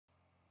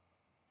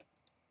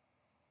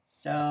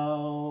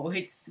So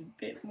it's a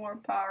bit more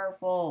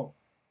powerful.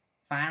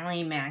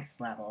 Finally max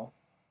level.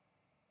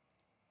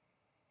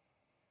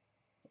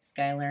 This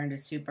guy learned a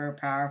super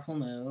powerful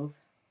move,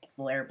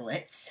 Flare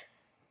Blitz.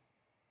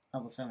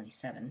 Level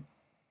 77.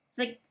 It's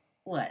like,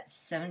 what,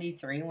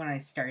 73 when I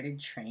started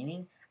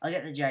training? I'll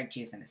get the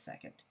Jagtooth in a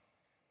second.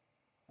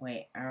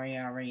 Wait, I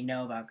already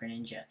know about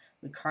Greninja.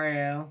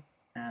 Lucario,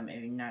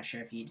 I'm not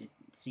sure if you did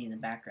see in the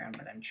background,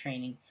 but I'm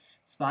training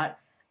Spot.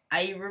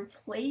 I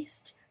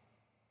replaced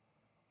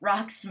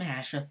Rock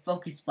Smash with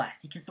Focus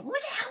Blast because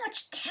look at how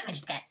much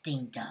damage that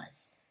thing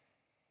does.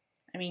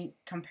 I mean,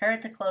 compare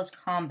it to close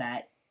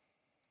combat.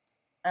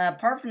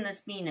 Apart from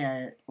this being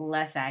a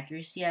less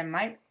accuracy, I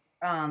might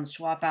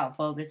swap out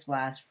Focus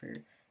Blast for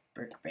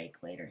Brick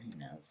Break later, who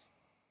knows.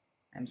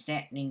 I'm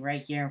standing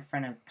right here in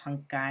front of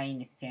Punk Guy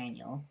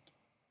Nathaniel.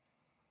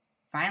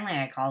 Finally,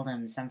 I called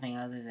him something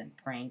other than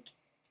Prank.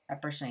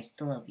 That person I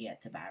still have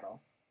yet to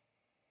battle.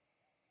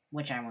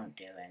 Which I won't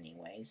do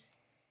anyways.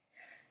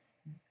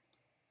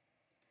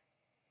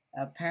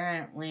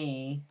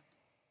 Apparently,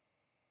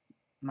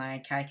 my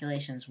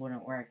calculations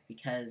wouldn't work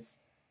because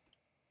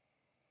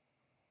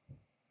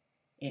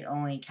it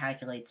only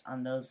calculates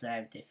on those that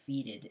I've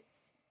defeated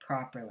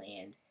properly.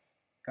 And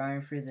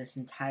going through this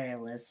entire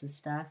list of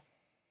stuff,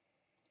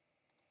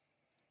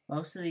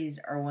 most of these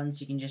are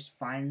ones you can just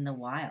find in the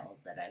wild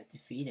that I've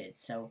defeated.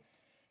 So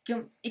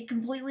it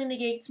completely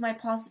negates my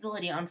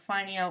possibility on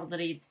finding out what the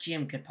 8th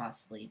gym could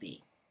possibly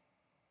be.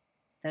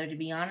 Though, to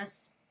be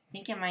honest, I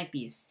think it might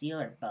be a steel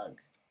or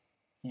bug.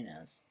 Who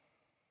knows?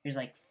 There's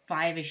like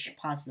 5-ish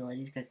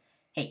possibilities because,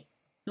 hey,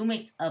 who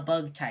makes a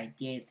bug type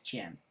the 8th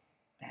gym?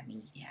 That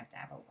means you have to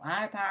have a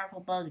lot of powerful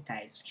bug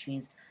types, which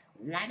means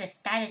a lot of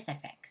status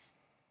effects.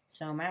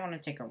 So I might want to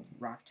take a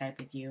rock type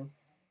with you.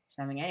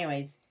 Something.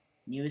 Anyways,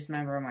 newest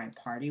member of my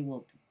party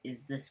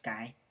is this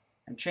guy.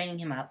 I'm training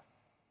him up.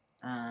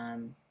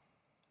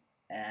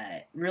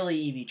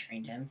 Really EV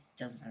trained him.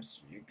 He doesn't have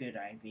good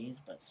IVs,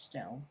 but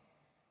still.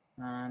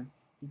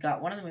 He's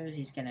got one of the moves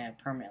he's going to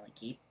permanently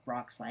keep,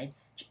 Rock Slide.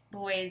 Chip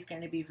Boy is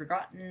going to be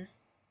forgotten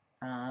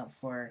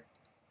for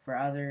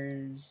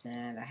others,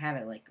 and I have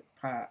it like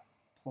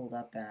pulled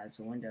up as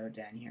a window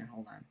down here.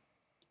 Hold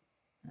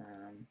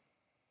on.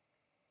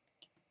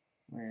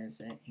 Where is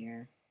it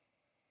here?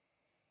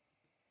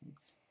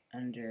 It's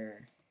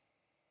under.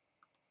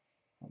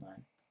 Hold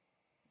on.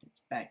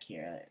 It's back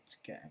here. Let's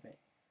grab it.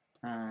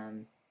 Who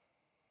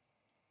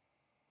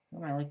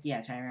am I looking?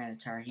 Yeah,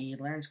 Tyranitar. He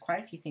learns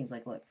quite a few things.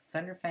 Like, look,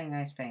 Thunder Fang,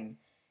 Ice Fang,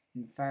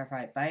 and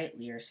Firefight, Bite,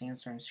 Leer,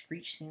 Sandstorm,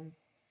 Screech,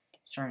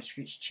 Sandstorm,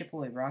 Screech, Chip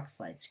Away, Rock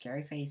Slide,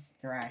 Scary Face,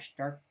 Thrash,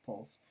 Dark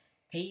Pulse,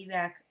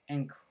 Payback,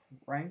 and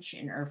Crunch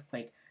and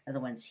Earthquake are the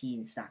ones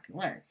he's not going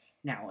to learn.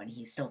 Now, when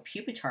he's still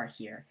Pupitar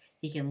here,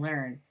 he can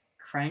learn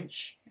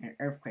Crunch and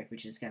Earthquake,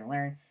 which he's going to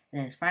learn. And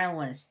then his final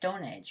one is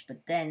Stone Edge,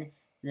 but then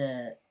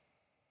the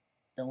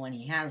one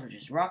he has, which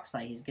is Rock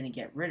Slide, he's going to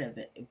get rid of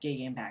it.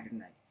 Giga Impact, and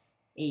like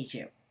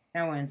 82.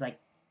 Everyone's like,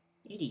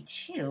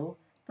 82?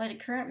 But the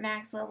current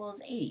max level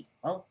is 80.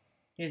 Well,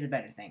 here's a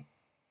better thing.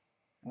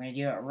 I'm going to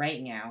do it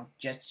right now,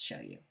 just to show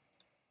you.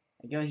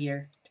 I go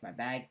here, to my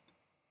bag.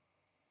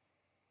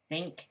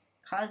 Think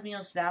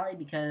Cosmos Valley,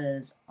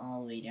 because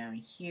all the way down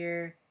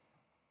here,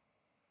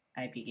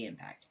 I have Giga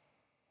Impact.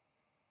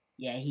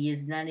 Yeah, he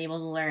is not able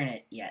to learn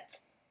it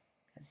yet.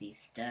 Because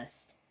he's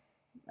just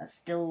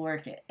still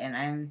work it. And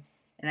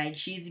I'm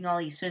choosing all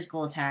these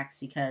physical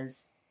attacks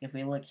because if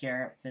we look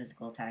here at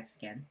physical attacks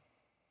again.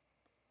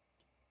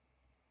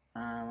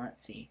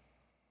 Let's see.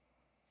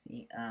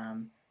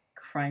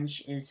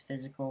 Crunch is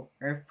physical,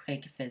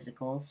 Earthquake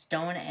physical,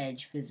 Stone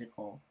Edge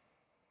physical,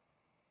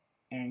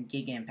 and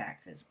Giga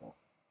Impact physical.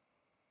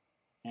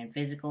 And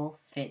physical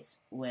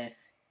fits with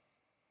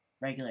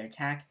regular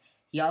attack.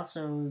 He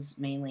also is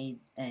mainly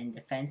in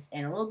defense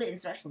and a little bit in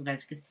special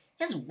defense because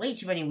he has way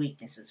too many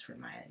weaknesses for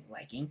my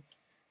liking.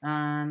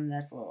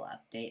 That's a little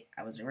update.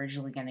 I was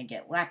originally going to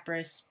get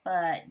Lapras,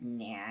 but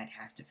nah, I'd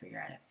have to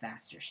figure out a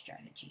faster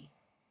strategy.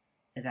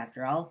 Because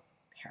after all,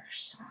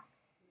 Perish Song.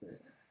 Ugh.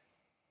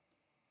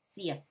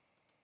 See ya.